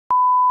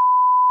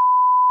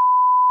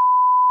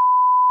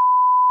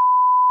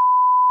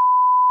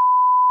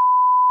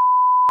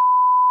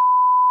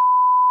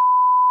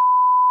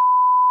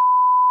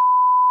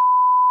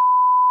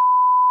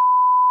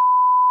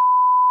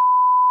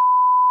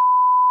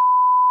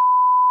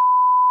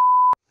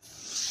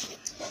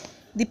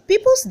The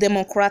People's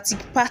Democratic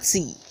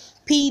Party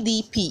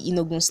 (PDP) in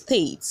Ogun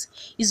State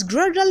is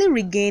gradually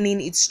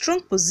regaining its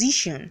strong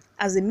position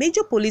as a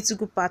major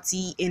political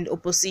party and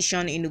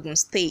opposition in Ogun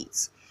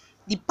State.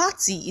 The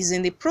party is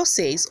in the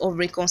process of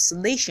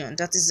reconciliation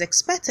that is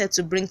expected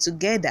to bring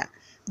together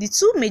the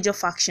two major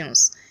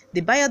factions,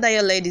 the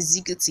Bayo-led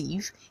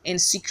executive and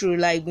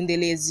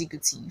Sikiru-Ogundele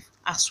executive,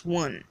 as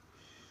one.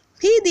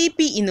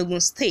 PDP in Ogun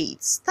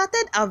State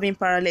started having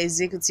parallel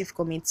executive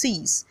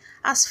committees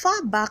as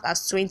far back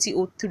as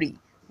 2003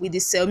 with the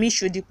Selmi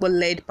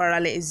Shodipo-led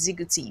parallel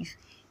executive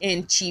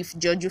and Chief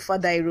Jojufa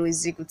Dayo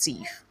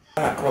executive.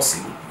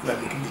 Crossing,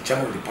 like the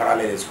chairman of the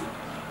parallel school.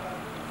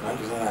 In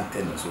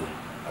 2010 or so,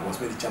 I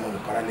was made the chairman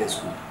of the parallel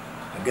school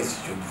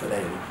against Jojufa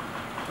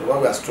Dayo. So while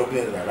we are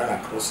struggling, I ran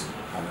a crossing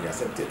and we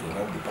accepted to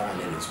have the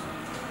parallel school.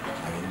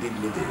 And indeed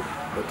made a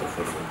lot of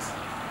efforts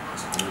to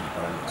support the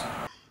parallel school.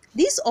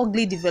 This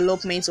ugly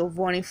development of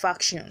warring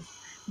faction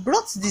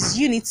brought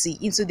disunity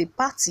into the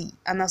party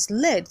and has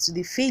led to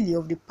the failure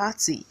of the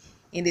party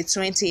in the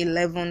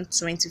 2011,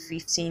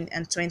 2015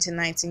 and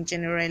 2019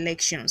 general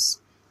elections.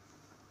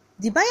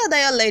 The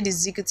Bayo-led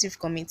executive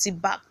committee,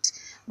 backed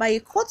by a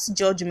court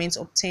judgment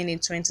obtained in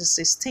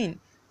 2016,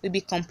 will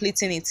be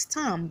completing its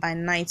term by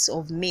 9th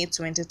of May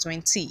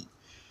 2020.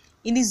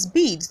 In its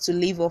bid to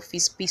leave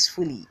office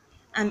peacefully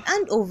and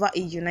hand over a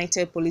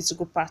united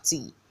political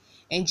party,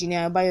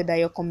 Engineer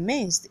Bayo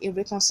commenced a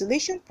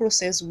reconciliation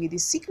process with the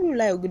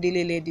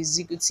Sikiru-Ogundele-led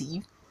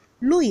executive,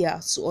 loyal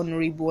to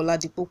Honorable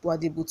Oladipo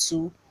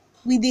Adebutu,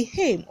 with the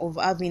aim of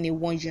having a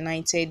one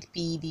united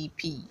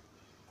PDP.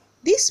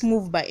 This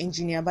move by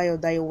Engineer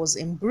Bayo was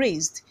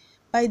embraced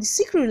by the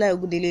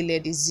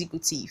Sikiru-Ogundele-led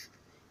executive.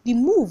 The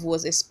move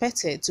was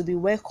expected to be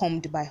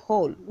welcomed by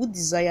all who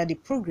desire the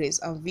progress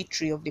and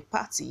victory of the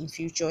party in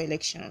future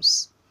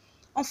elections.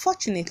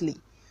 Unfortunately,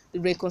 the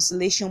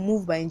reconciliation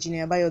move by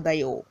Engineer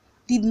Bayo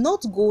did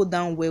not go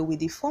down well with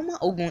the former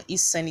Ogun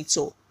East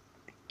Senator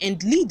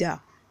and leader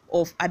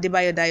of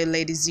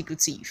Adebayo-led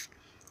executive,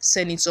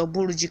 Senator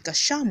Buruji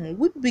Kashamu,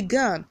 which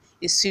began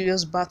a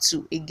serious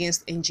battle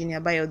against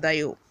Engineer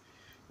Bayo.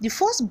 The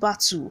first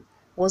battle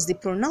was the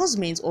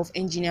pronouncement of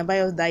Engineer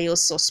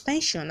Bayo's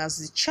suspension as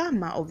the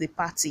chairman of the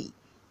party.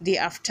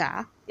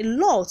 Thereafter, a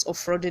lot of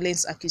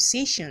fraudulent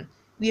accusations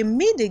were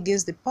made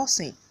against the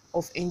person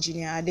of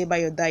Engineer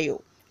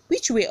Adebayo,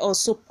 which were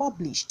also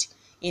published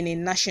in a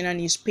national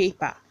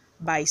newspaper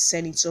by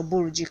Senator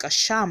Buruji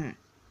Kashamu.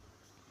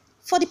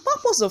 For the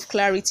purpose of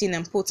clarity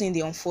and putting the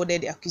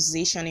unfounded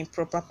accusation in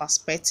proper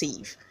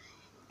perspective,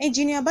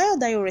 Engineer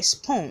Bayo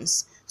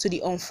responds to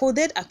the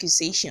unfounded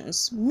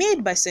accusations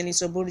made by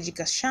Senator Buruji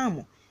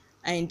Kashamu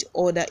and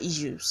other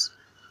issues.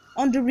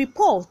 On the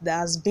report that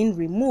has been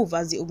removed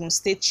as the Ogun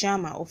State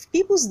chairman of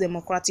People's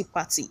Democratic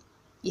Party,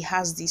 he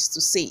has this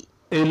to say.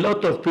 A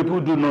lot of people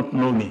do not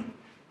know me.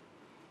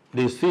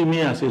 They see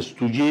me as a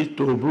stooge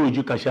to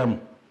Buruji Kashamu,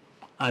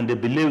 and they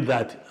believe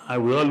that I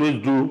will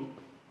always do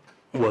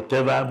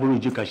whatever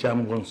Buruji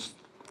Kashamu wants.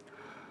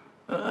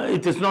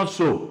 It is not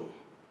so.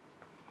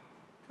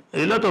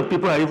 A lot of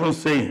people are even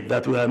saying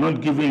that we are not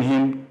giving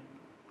him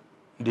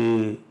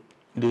the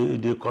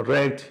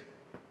correct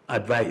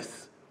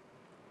advice.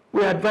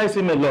 We advise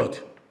him a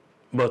lot,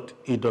 but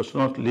he does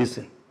not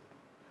listen.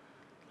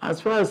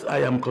 As far as I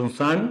am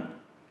concerned,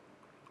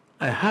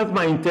 I have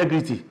my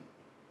integrity.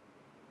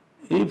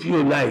 If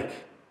you like,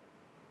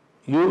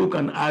 you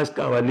can ask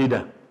our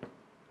leader,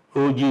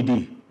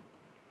 OGD.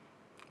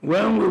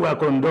 When we were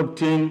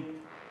conducting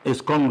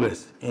his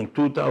Congress in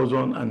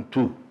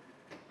 2002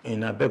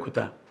 in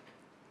Abeokuta,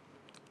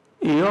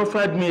 he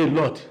offered me a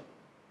lot,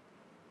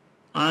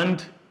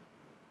 and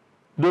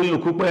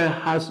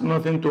Dayo has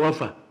nothing to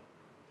offer.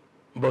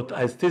 But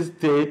I still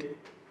stayed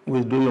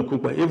with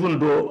Dayo, even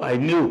though I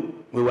knew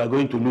we were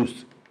going to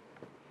lose.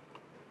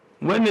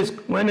 When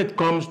it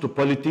comes to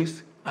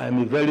politics, I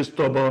am a very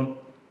stubborn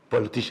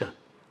politician.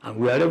 And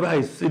wherever I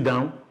sit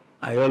down,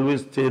 I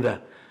always stay there.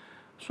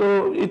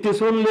 So it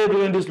is only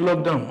during this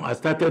lockdown I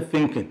started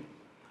thinking.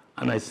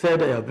 And I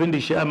said I have been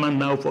the chairman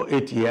now for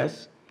 8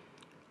 years.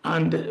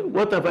 And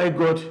what have I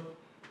got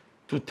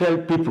to tell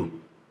people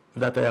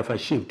that I have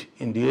achieved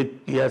in the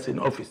 8 years in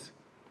office?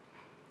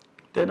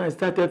 Then I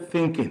started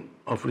thinking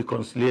of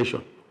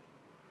reconciliation.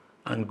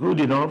 And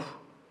good enough,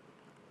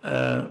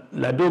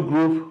 Lado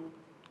Group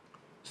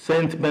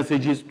sent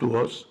messages to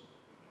us,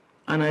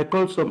 and I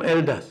called some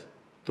elders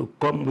to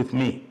come with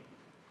me.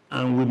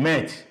 And we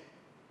met,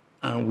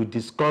 and we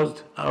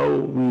discussed how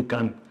we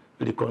can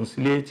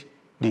reconcile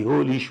the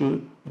whole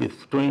issue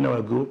between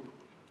our group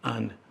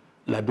and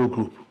Lado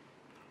Group.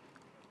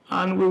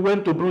 And we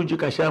went to Buruji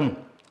Kashamu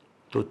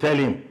to tell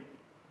him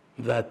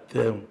that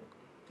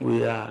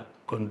we are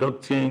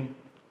conducting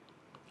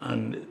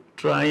and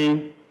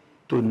trying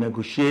to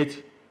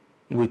negotiate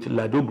with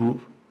Lado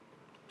Group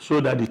so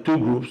that the two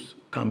groups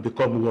can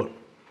become one.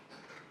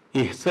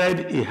 He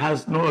said he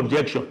has no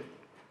objection,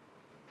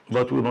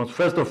 but we must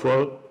first of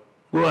all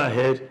go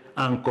ahead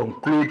and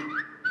conclude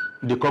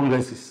the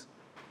congresses.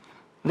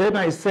 Then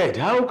I said,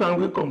 how can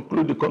we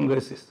conclude the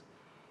congresses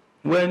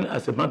when,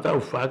 as a matter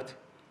of fact,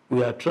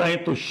 we are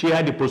trying to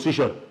share the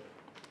position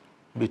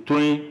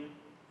between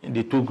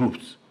the two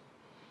groups.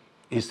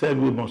 He said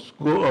we must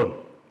go on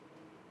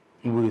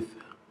with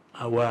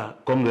our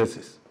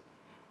congresses.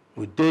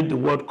 We did the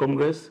World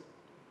Congress,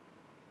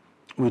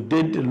 we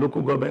did the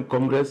local government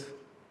Congress.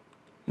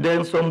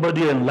 Then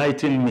somebody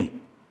enlightened me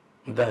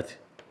that,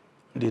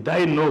 did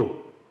I know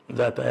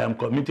that I am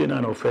committing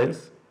an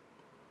offense?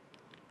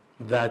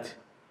 That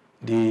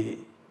the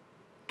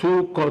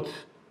two court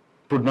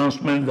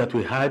pronouncements that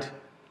we had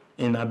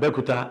in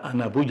Abeokuta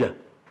and Abuja,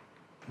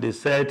 they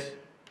said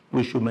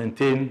we should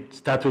maintain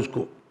status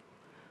quo.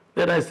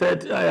 Then I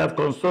said, I have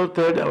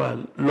consulted our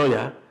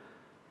lawyer,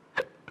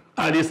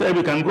 and he said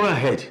we can go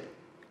ahead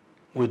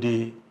with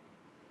the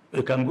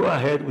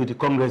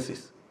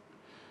congresses.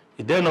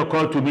 It then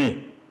occurred to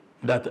me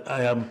that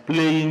I am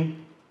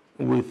playing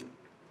with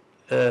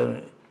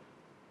the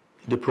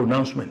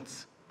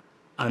pronouncements,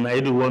 and I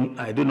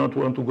do not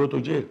want to go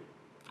to jail.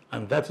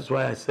 And that is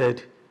why I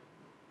said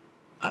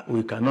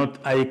I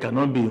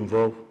cannot be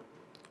involved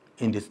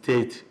in the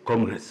state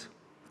Congress.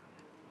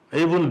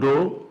 Even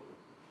though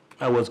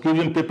I was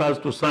given papers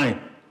to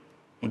sign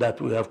that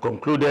we have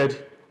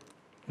concluded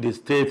the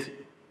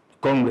state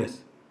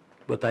Congress,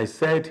 but I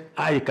said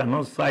I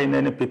cannot sign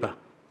any paper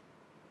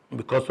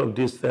because of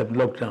this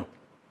lockdown.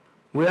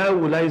 Where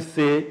will I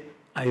say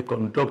I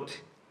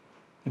conduct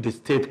the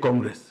state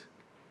Congress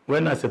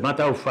when, as a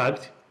matter of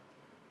fact,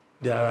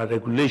 there are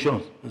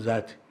regulations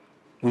that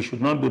we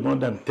should not be more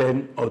than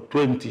 10 or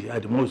 20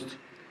 at most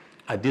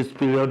at this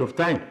period of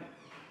time?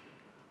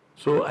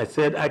 So I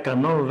said I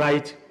cannot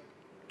write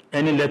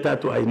any letter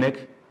to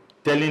INEC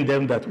telling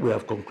them that we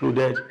have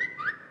concluded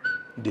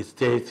the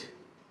state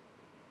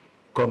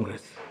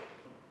Congress.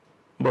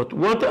 But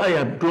what I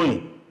am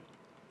doing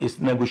is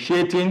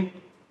negotiating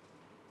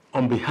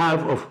on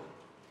behalf of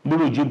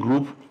Buruji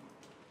Group.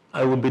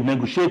 I will be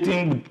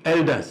negotiating with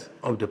elders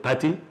of the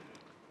party,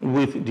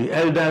 with the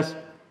elders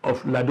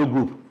of Lado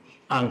Group,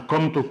 and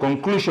come to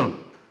conclusion.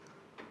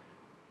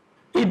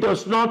 It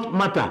does not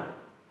matter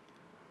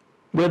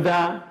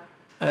whether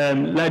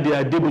Ladi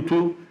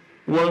Adebutu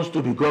wants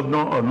to be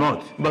governor or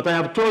not, but I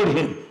have told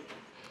him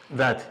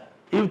that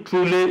if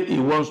truly he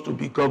wants to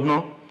be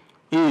governor,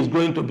 he is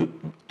going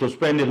to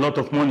spend a lot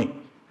of money.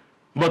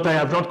 But I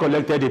have not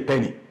collected a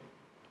penny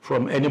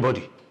from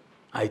anybody.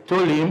 I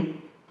told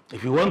him,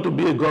 if you want to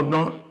be a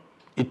governor,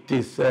 it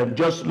is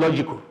just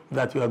logical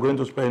that you are going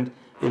to spend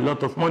a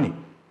lot of money,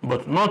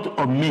 but not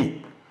on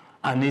me.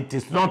 And it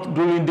is not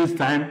during this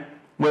time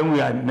when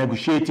we are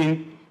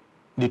negotiating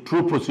the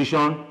true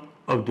position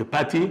of the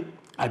party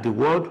at the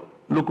world,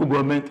 local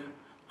government,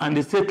 and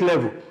the state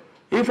level.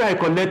 If I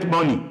collect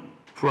money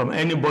from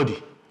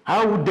anybody,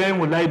 how then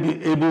will I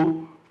be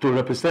able to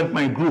represent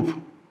my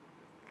group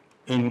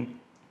in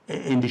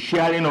the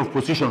sharing of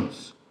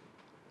positions?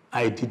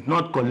 I did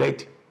not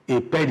collect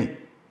a penny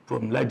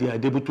from Ladi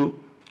Adebutu,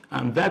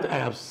 and that I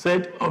have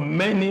said on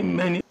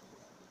many.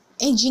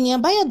 Engineer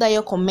Bayo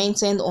Dayo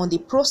commented on the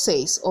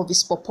process of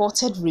his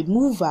purported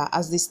removal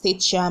as the state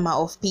chairman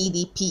of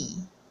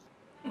PDP.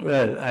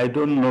 Well, I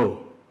don't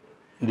know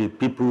the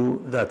people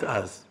that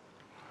are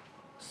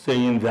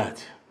saying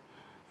that.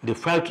 The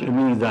fact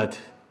remains that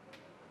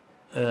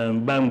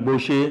Bang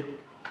Boshe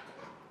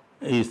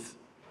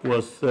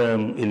was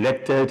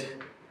elected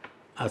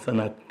as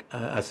an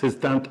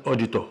assistant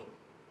auditor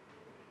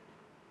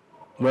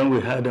when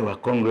we had our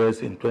Congress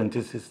in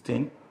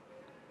 2016,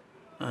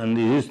 and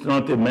he is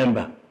not a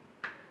member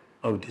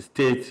of the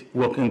state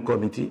working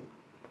committee.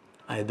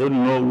 I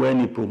don't know when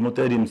he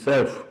promoted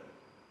himself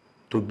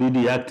to be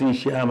the acting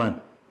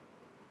chairman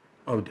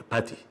of the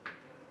party.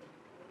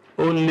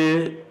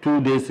 Only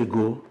 2 days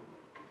ago,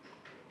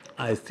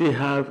 I still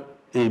have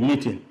a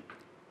meeting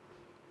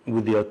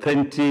with the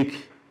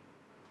authentic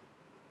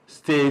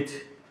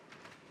state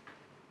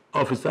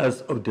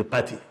officers of the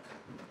party.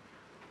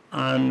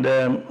 And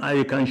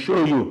I can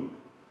show you,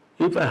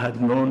 if I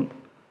had known,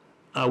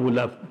 I would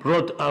have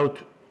brought out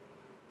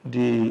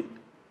the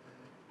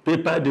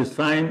paper they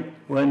signed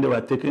when they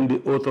were taking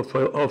the oath of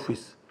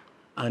office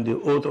and the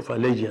oath of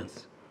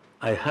allegiance.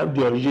 I have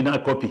the original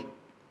copy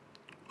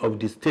of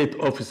the state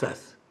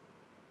officers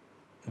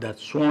that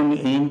sworn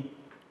in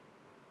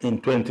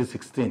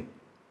 2016.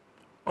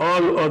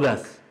 All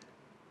others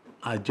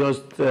are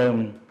just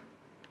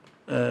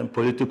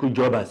political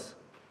jobbers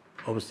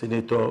of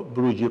Senator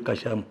Buruji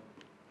Kashamu.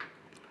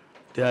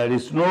 There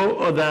is no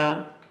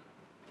other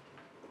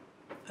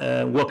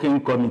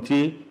working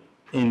committee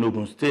in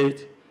Ogun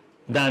State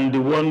than the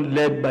one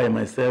led by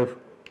myself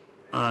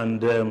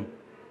and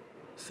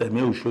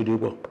Semi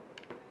Ushodibo.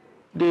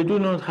 They do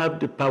not have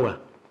the power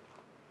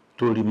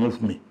to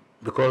remove me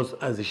because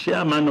as the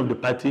chairman of the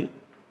party,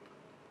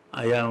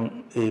 I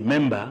am a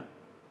member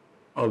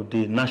of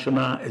the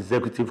National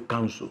Executive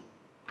Council.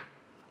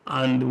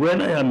 And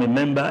when I am a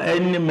member,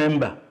 any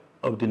member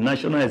of the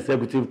National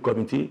Executive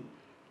Committee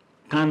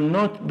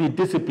cannot be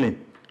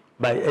disciplined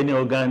by any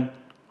organ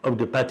of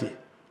the party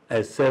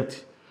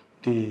except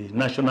the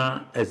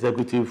National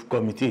Executive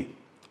Committee.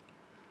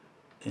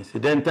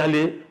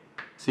 Incidentally,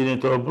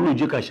 Senator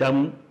Buruji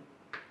Kashamu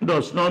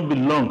does not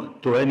belong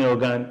to any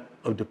organ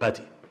of the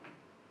party.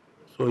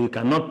 So he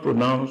cannot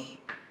pronounce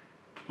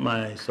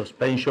my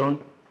suspension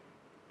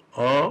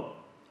or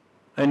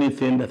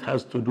anything that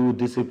has to do with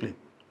discipline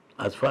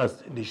as far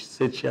as the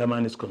state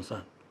chairman is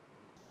concerned.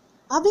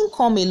 Having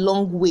come a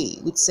long way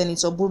with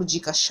Senator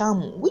Buruji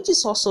Kashamu, which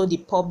is also the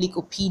public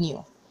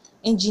opinion,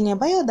 Engineer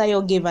Bayo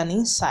Dayo gave an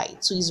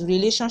insight to his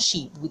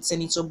relationship with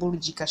Senator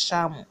Buruji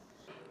Kashamu.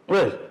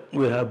 Well,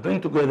 we have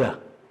been together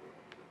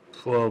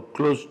for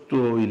close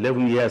to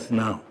 11 years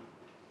now.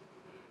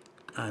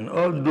 And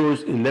all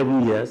those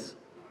 11 years,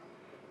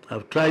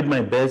 I've tried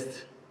my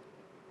best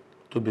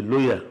to be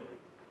loyal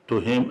to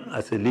him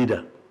as a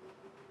leader.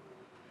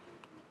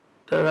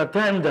 There are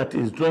times that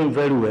he's doing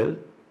very well,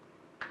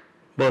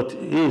 but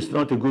he is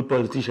not a good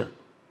politician.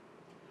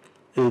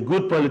 A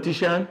good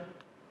politician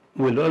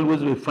will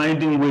always be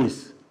finding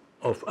ways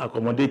of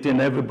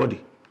accommodating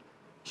everybody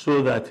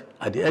so that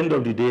at the end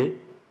of the day,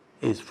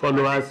 his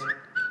followers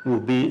will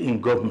be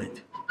in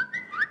government.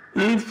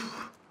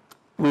 If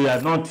we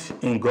are not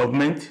in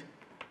government,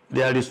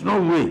 there is no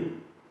way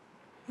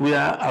where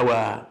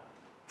our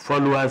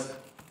followers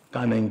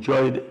can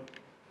enjoy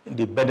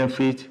the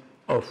benefit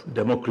of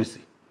democracy.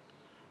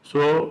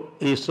 So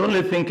he's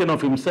only thinking of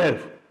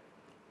himself.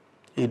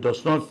 He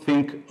does not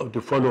think of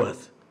the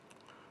followers.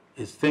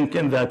 He's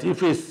thinking that if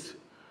he's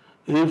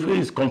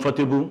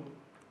comfortable,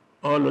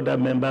 all other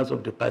members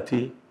of the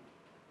party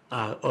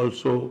are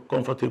also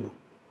comfortable.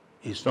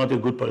 He's not a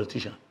good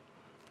politician.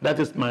 That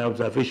is my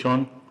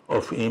observation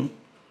of him.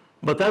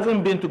 But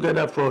having been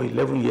together for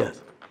 11 years,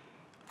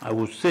 I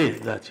would say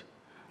that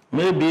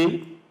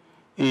maybe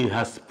he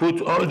has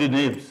put all the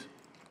names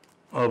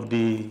of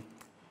the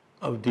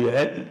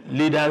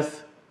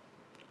leaders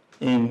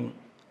in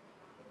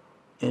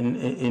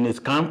his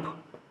camp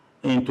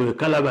into a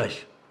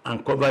calabash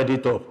and covered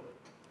it up.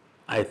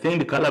 I think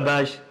the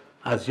calabash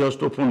has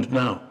just opened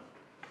now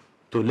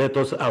to let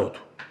us out.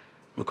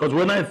 Because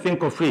when I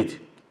think of it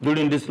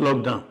during this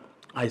lockdown,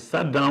 I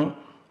sat down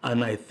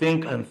and I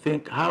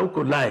think, how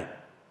could I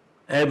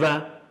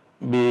ever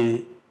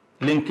be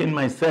linking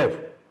myself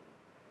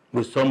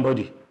with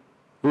somebody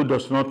who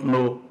does not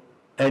know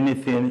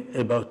anything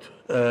about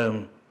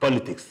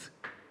politics?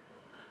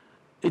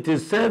 It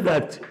is said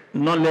that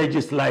knowledge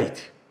is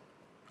light.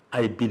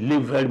 I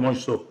believe very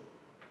much so.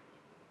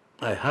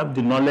 I have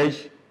the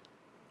knowledge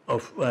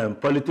of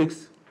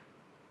politics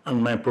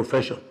and my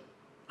profession.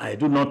 I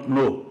do not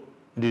know.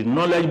 The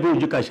knowledge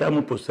Buruji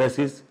Kashamu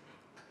possesses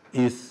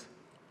is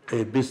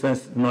a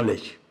business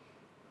knowledge.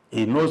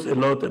 He knows a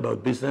lot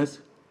about business,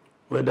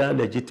 whether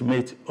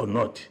legitimate or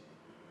not.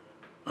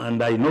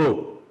 And I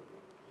know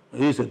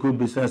he is a good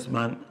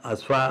businessman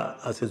as far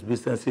as his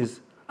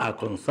businesses are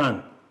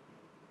concerned,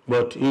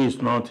 but he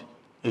is not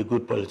a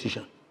good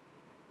politician.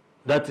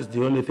 That is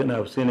the only thing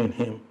I've seen in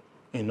him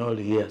in all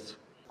the years.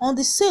 On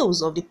the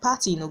sales of the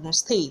party in Ogun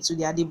State to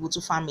the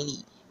Adebutu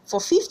family for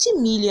 50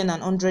 million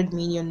and 100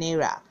 million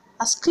naira,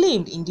 as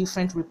claimed in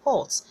different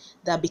reports,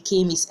 that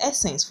became his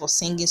essence for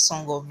singing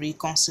Song of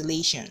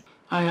Reconciliation.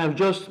 I have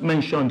just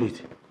mentioned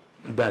it,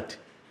 that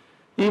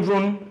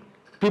even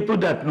people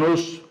that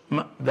knows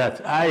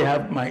that I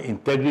have my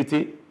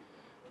integrity,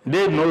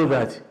 they know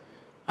that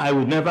I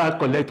will never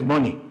collect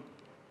money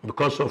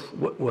because of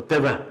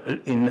whatever,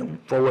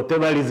 for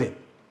whatever reason,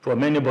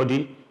 from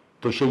anybody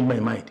to change my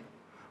mind.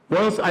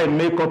 Once I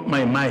make up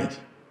my mind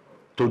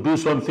to do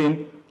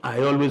something,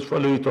 I always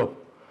follow it up.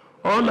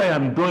 All I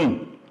am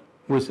doing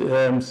with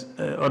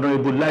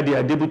Honorable Ladi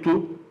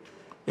Adebutu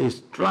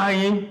is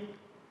trying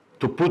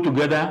to put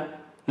together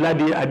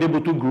Ladi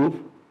Adebutu group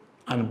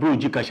and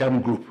Buruji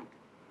Kashamu group.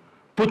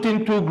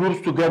 Putting two groups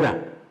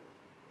together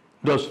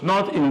does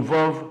not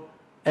involve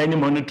any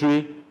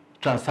monetary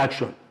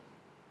transaction.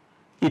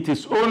 It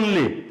is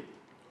only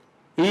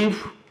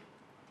if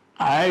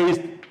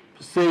I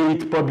say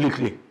it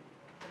publicly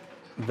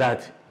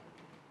that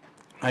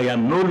I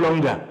am no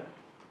longer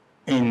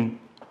in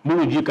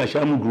Buruji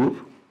Kashamu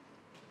group,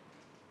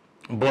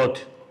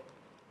 but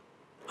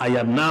I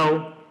am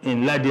now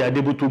in Ladi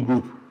Adebutu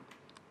group.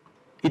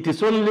 It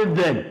is only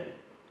then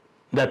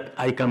that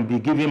I can be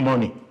giving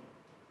money.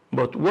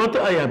 But what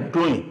I am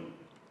doing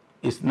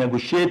is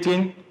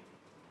negotiating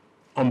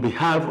on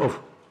behalf of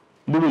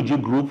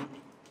Buruji group.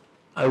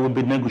 I will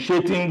be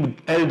negotiating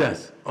with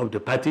elders of the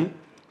party,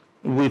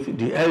 with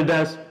the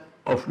elders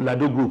of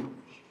Lado group,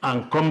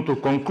 and come to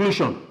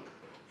conclusion.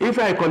 If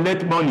I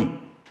collect money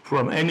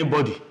from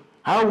anybody,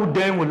 how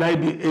then will I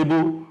be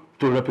able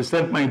to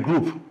represent my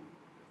group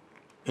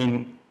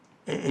in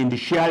the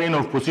sharing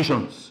of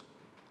positions?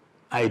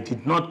 I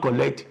did not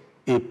collect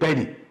a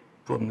penny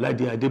from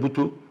Ladi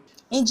Adebutu.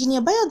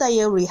 Engineer Bayo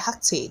Dayo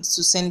reacted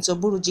to Senator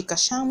Buruji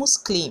Kashamu's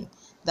claim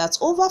that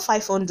over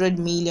 500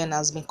 million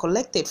has been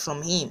collected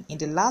from him in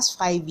the last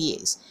 5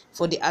 years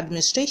for the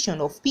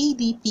administration of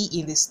PDP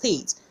in the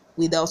state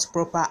without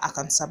proper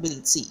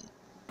accountability.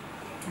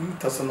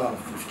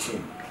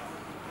 2015,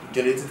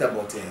 generated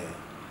about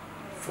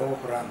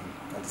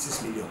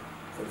 426 million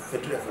for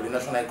the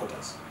national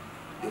headquarters.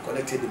 They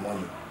collected the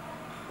money.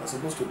 They're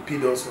supposed to pay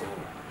us a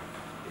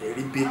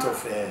rebate of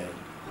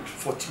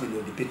 40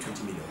 million, they pay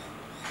 20 million.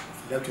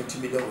 For that 20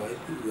 million,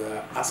 we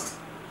are asked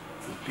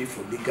to pay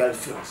for legal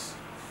fees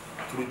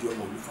through the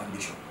Ogun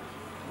Foundation.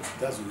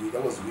 That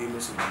was the way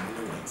most of the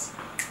money went.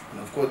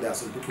 And of course, there are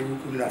some people who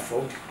couldn't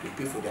afford to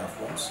pay for their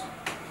forms.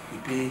 We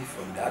pay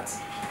from that.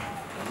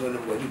 I don't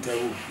know when you tell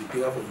you, we pay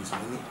half of his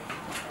money.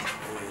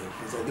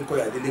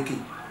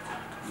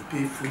 We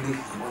pay fully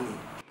his money.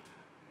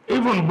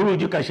 Even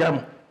Buruji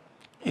Kasham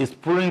is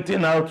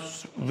printing out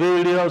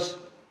various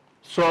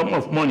sum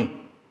of money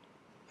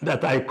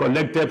that I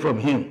collected from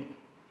him.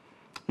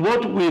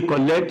 What we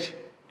collect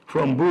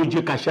from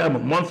Buruji Kasham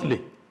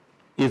monthly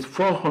is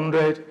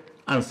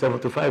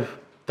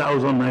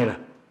 475,000 naira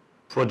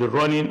for the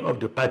running of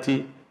the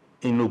party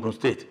in Ogun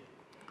State.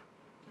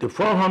 The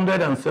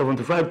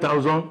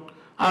 475,000,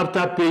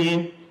 after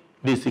paying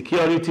the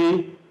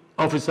security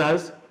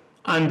officers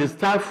and the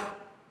staff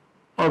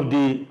of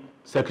the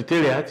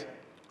secretariat,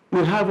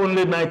 we have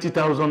only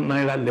 90,000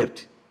 naira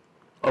left,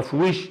 of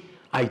which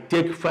I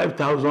take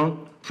 5,000,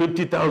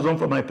 50,000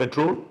 for my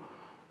petrol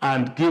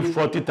and give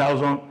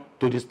 40,000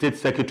 to the state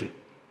secretary.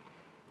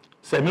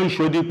 Samuel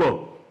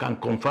Shodipo can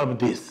confirm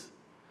this.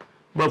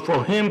 But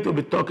for him to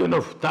be talking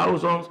of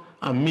thousands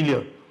and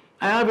millions,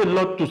 I have a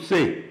lot to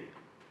say,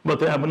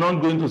 but I am not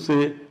going to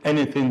say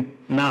anything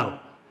now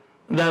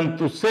than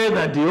to say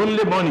that the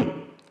only money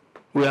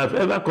we have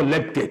ever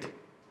collected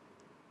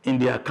in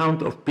the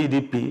account of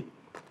PDP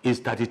is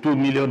 32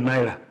 million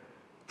naira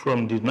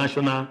from the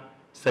National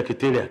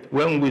Secretariat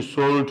when we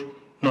sold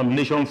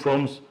nomination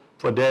forms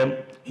for them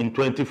in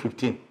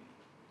 2015.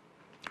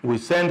 We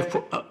sent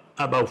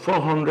about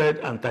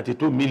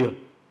 432 million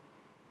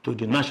to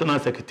the National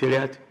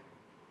Secretariat.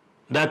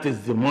 That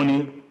is the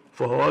money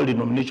for all the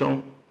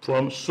nomination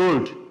forms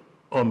sold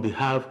on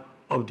behalf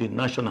of the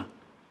National.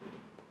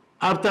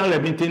 After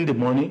remitting the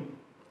money,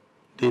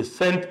 they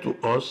sent to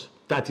us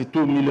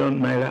 32 million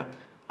naira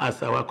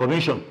as our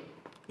commission.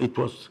 It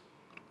was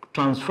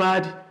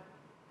transferred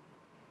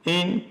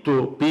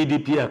into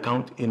PDP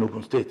account in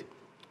Ogun State.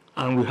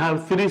 And we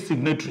have 3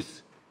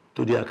 signatories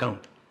to the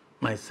account: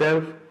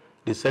 myself,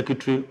 the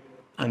secretary,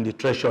 and the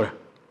treasurer.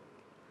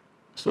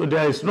 So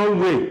there is no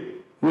way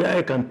where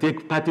I can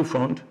take party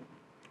fund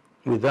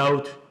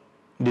without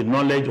the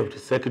knowledge of the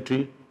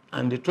secretary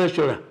and the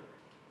treasurer.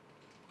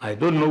 I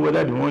don't know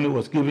whether the money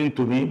was given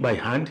to me by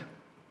hand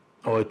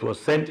or it was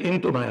sent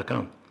into my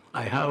account.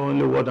 I have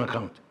only one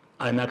account,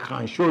 and I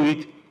can show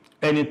it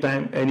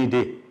anytime, any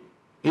day,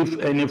 if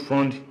any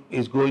fund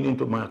is going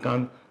into my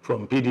account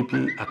from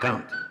PDP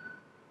account.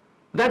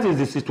 That is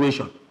the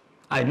situation.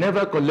 I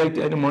never collect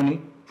any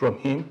money from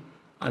him,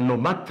 and no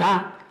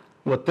matter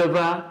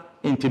whatever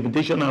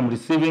intimidation I'm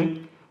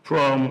receiving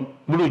from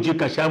Buruji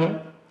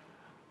Kashamu,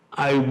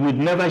 I would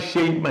never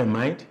change my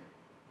mind.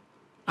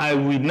 I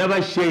will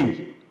never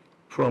change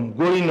from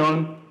going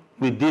on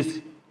with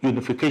this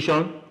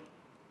unification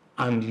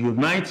and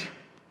unite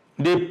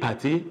the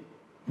party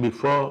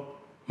before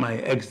my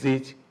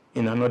exit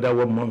in another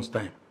 1 month's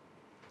time.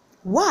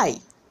 Why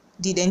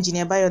did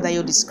Engineer Bayo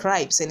Dayo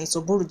describe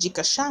Senator Buruji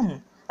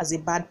Kashamu as a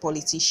bad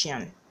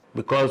politician?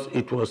 Because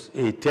it was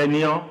a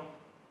tenure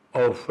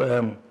of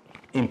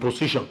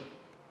imposition.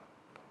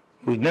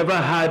 We never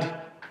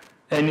had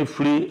any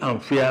free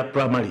and fair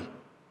primary.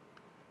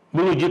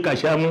 Buruji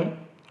Kashamu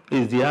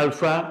is the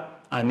alpha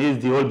and is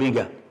the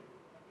omega.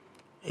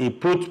 He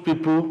put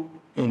people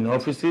in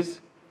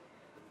offices.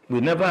 We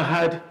never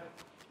had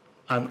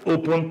an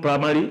open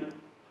primary,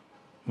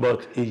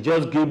 but he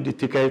just gave the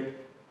ticket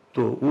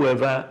to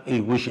whoever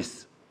he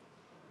wishes.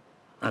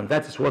 And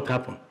that is what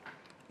happened.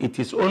 It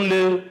is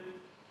only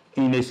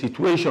in a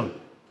situation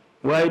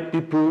where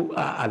people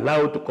are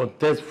allowed to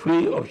contest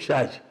free of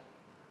charge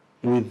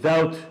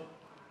without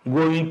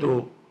any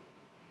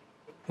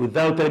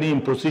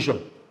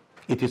imposition.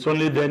 It is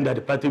only then that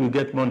the party will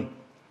get money.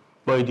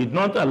 But he did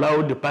not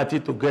allow the party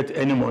to get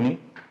any money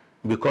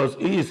because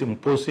he is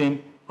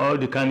imposing all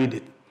the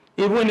candidates.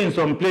 Even in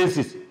some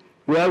places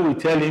where we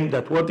tell him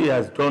that what he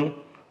has done,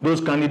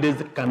 those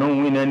candidates cannot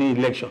win any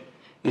election.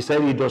 He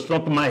said he does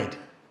not mind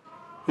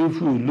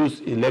if we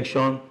lose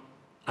election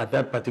at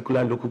that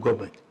particular local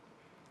government.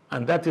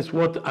 And that is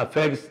what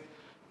affects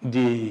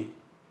the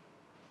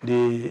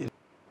Buruji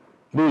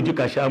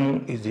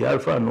Kashamu is the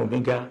alpha and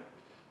omega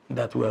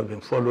that we have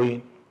been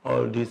following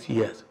all these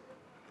years.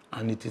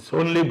 And it is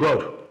only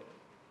God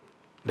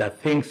that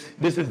thinks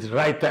this is the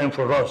right time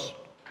for us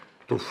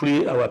to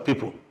free our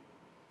people.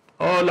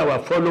 All our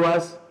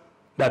followers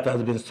that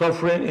has been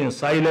suffering in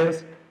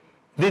silence,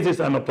 this is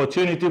an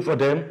opportunity for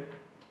them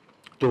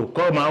to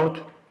come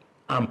out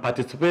and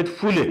participate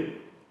fully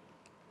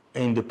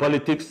in the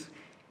politics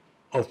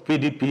of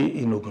PDP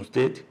in Ogun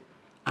State.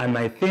 And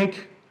I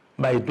think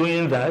by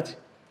doing that,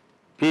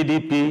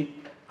 PDP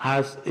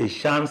has a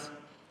chance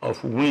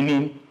of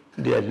winning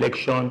the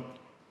election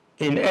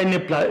in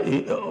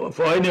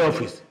for any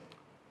office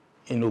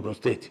in Ogun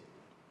State.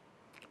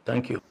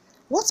 Thank you.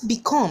 What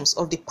becomes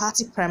of the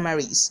party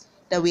primaries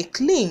that were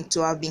claimed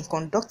to have been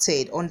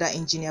conducted under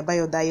Engineer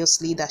Bayo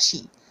Dayo's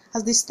leadership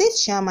as the state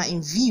chairman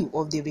in view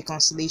of the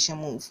reconciliation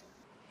move?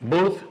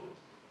 Both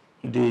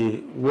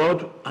the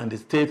world and the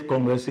state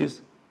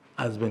congresses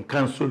has been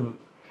cancelled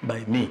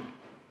by me.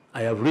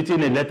 I have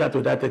written a letter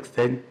to that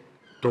extent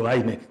to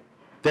INEC,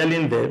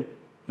 telling them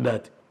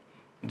that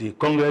the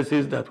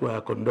congresses that were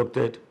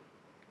conducted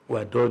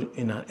were done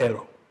in an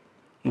error.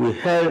 We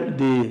held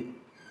the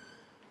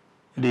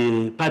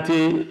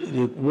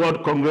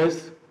World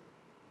Congress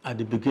at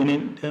the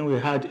beginning, then we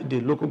had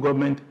the local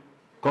government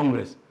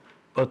Congress.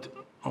 But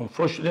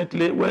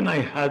unfortunately, when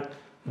I heard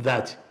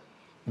that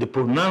the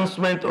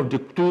pronouncement of the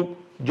two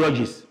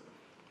judges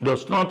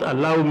does not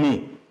allow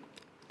me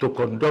to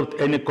conduct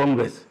any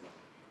Congress,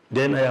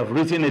 then I have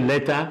written a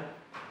letter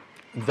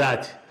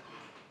that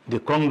the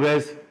two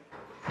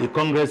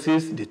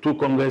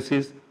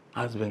Congresses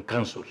has been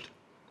cancelled,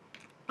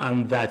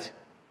 and that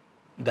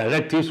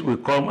directives will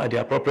come at the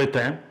appropriate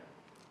time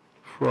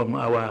from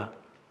our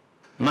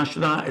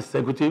national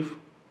executive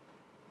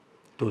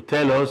to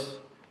tell us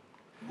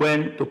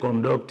when to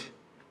conduct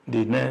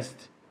the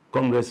next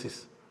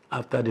Congresses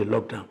after the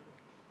lockdown.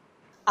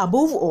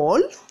 Above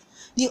all,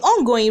 the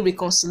ongoing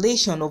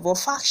reconciliation of all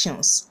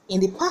factions in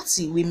the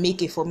party will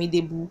make a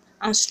formidable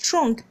and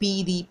strong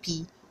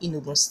PDP in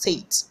Ogun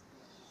State.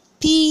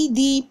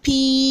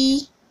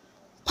 PDP,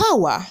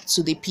 power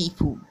to the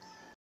people.